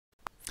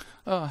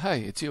Oh,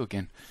 hey, it's you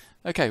again.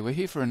 Okay, we're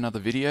here for another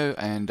video,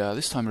 and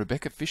this time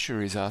Rebecca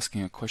Fisher is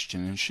asking a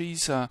question, and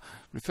she's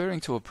referring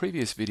to a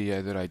previous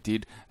video that I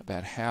did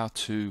about how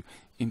to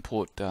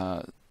import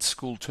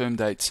school term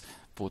dates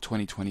for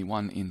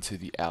 2021 into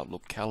the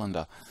Outlook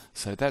calendar.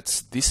 So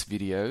that's this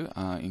video,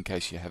 in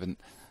case you haven't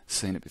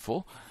seen it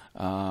before.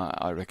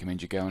 I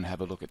recommend you go and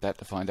have a look at that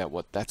to find out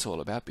what that's all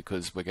about,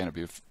 because we're going to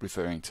be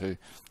referring to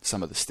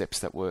some of the steps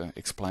that were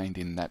explained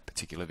in that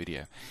particular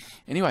video.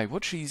 Anyway,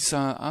 what she's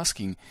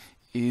asking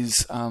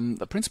is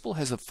the principal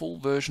has a full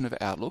version of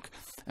Outlook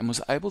and was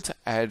able to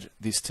add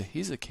this to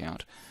his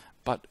account,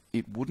 but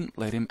it wouldn't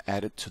let him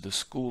add it to the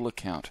school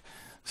account.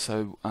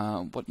 So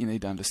what you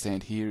need to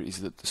understand here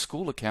is that the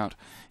school account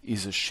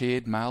is a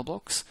shared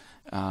mailbox.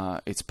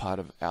 It's part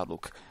of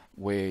Outlook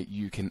where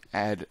you can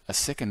add a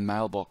second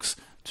mailbox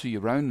to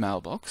your own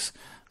mailbox,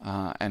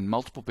 and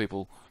multiple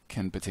people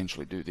can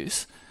potentially do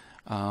this,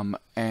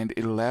 and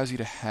it allows you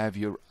to have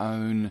your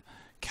own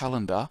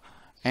calendar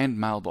and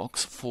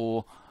mailbox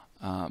for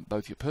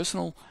both your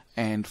personal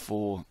and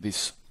for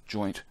this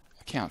joint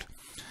account.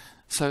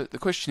 So the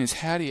question is,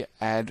 how do you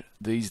add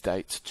these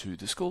dates to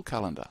the school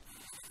calendar?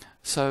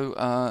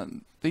 So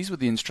these were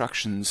the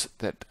instructions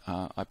that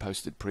I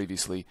posted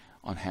previously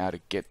on how to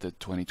get the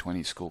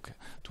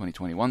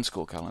 2021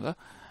 school calendar,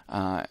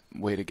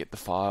 where to get the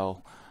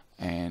file,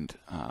 and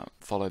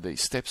follow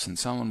these steps and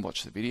so on.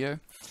 Watch the video.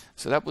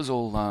 So that was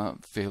all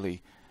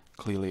fairly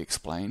clearly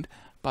explained,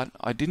 but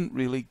I didn't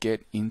really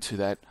get into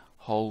that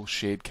whole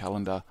shared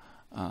calendar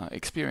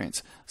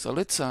experience. So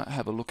let's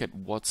have a look at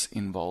what's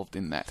involved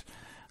in that.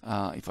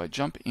 If I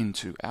jump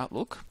into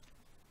Outlook,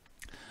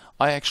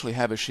 I actually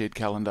have a shared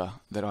calendar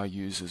that I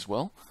use as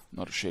well.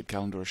 Not a shared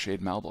calendar, a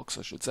shared mailbox,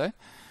 I should say.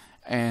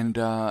 And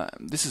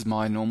this is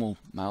my normal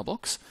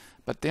mailbox.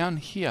 But down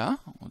here,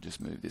 I'll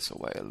just move this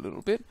away a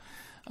little bit.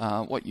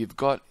 What you've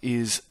got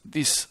is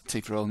this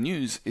T4L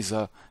News is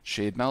a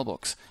shared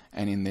mailbox,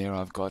 and in there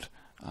I've got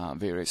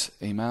various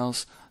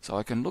emails. So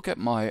I can look at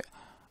my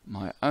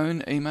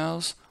own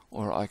emails,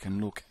 or I can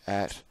look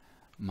at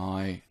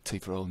my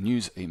T4L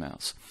News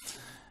emails.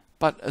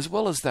 But as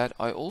well as that,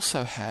 I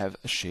also have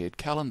a shared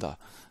calendar.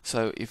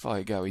 So if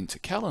I go into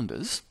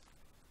calendars,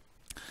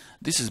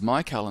 this is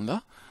my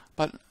calendar,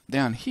 but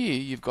down here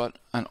you've got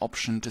an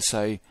option to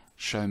say,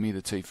 show me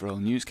the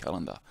T4L News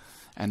calendar.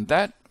 And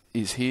that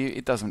is here.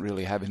 It doesn't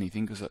really have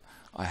anything because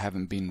I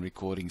haven't been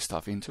recording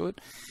stuff into it.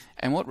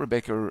 And what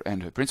Rebecca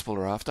and her principal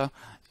are after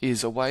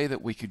is a way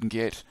that we can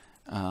get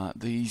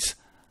these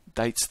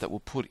dates that were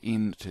put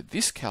into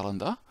this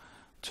calendar,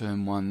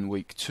 term 1,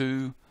 week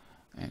 2,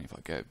 and if I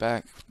go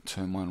back,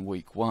 term 1,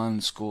 week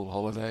 1, school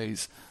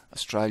holidays,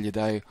 Australia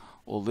Day,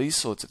 all these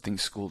sorts of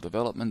things, school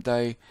development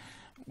day,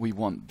 we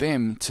want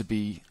them to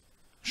be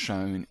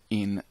shown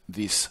in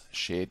this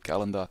shared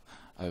calendar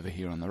over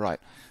here on the right.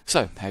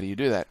 So how do you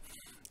do that?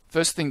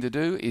 First thing to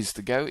do is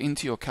to go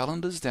into your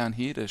calendars down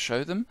here to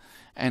show them,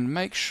 and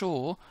make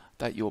sure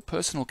that your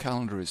personal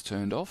calendar is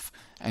turned off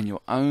and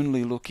you're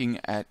only looking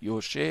at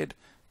your shared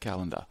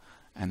calendar,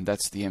 and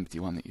that's the empty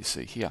one that you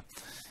see here.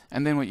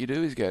 And then what you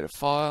do is go to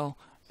File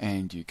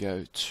and you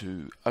go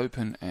to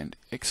Open and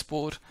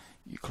Export.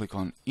 You click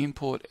on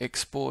Import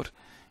Export.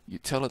 You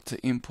tell it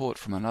to import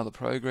from another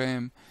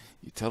program.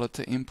 You tell it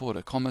to import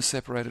a comma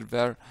separated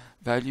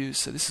value.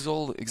 So this is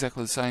all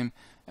exactly the same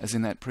as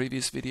in that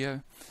previous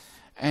video.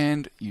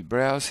 And you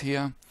browse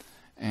here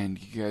and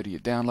you go to your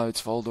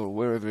downloads folder, or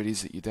wherever it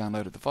is that you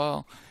downloaded the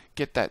file.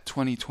 Get that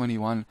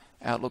 2021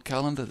 Outlook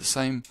calendar, the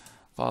same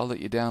file that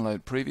you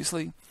downloaded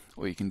previously,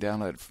 or you can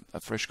download a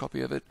fresh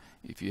copy of it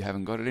if you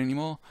haven't got it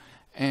anymore.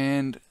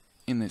 And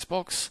in this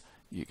box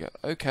you go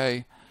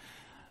OK,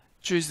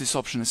 choose this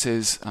option that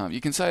says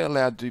you can say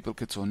allow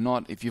duplicates or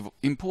not. If you've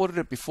imported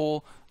it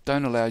before,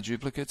 don't allow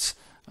duplicates.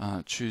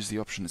 Choose the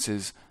option that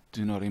says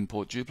do not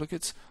import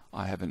duplicates.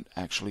 I haven't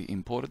actually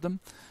imported them,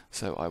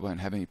 so I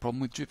won't have any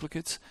problem with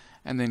duplicates.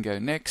 And then go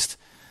next.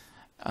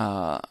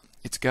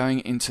 It's going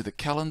into the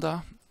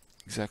calendar,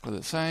 exactly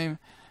the same,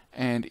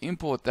 and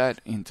import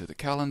that into the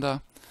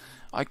calendar.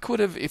 I could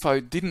have, if I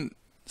didn't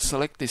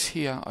select this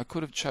here, I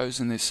could have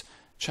chosen this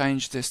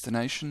change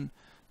destination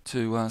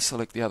to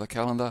select the other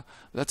calendar.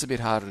 That's a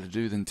bit harder to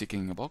do than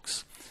ticking a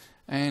box.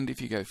 And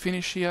if you go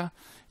finish here,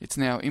 it's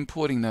now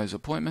importing those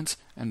appointments,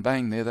 and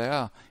bang, there they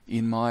are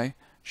in my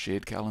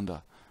shared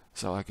calendar.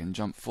 So I can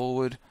jump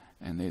forward,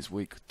 and there's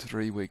week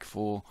 3, week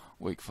 4,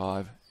 week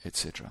 5,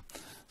 etc.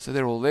 So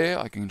they're all there.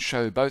 I can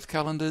show both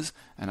calendars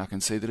and I can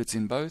see that it's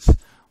in both,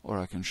 or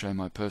I can show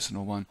my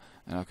personal one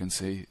and I can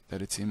see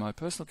that it's in my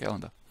personal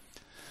calendar.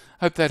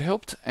 Hope that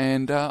helped,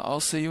 and I'll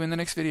see you in the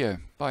next video.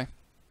 Bye.